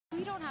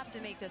we don't have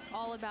to make this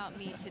all about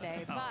me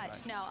today,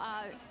 but no,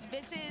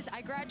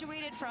 I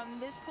graduated from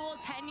this school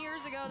 10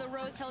 years ago, the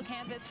Rose Hill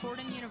campus,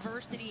 Fordham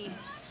University,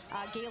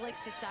 Gaelic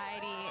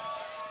Society.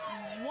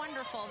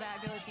 Wonderful,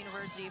 fabulous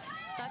university.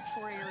 Best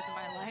 4 years of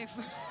my life.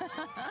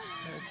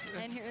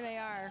 And here they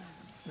are.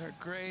 They're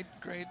great,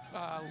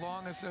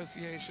 long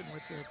association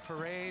with the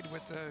parade,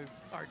 with the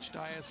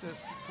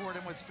Archdiocese.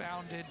 Fordham was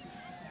founded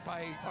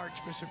by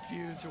Archbishop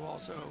Hughes, who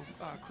also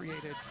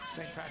created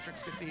St.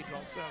 Patrick's Cathedral.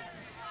 So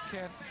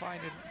can't find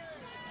an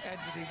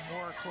entity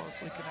more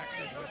closely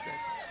connected with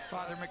this.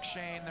 Father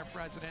McShane, their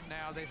president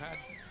now. They've had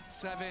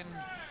 7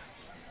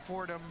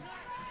 Fordham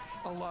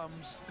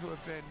alums who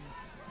have been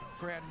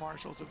grand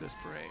marshals of this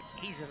parade.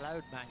 He's a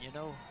loud man, you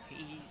know.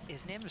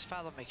 His name is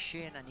Father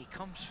McShane, and he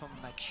comes from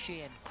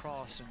McShane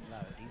Cross in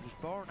Loud. He was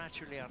born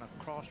actually on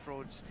a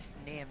crossroads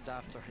named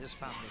after his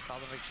family,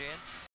 Father McShane.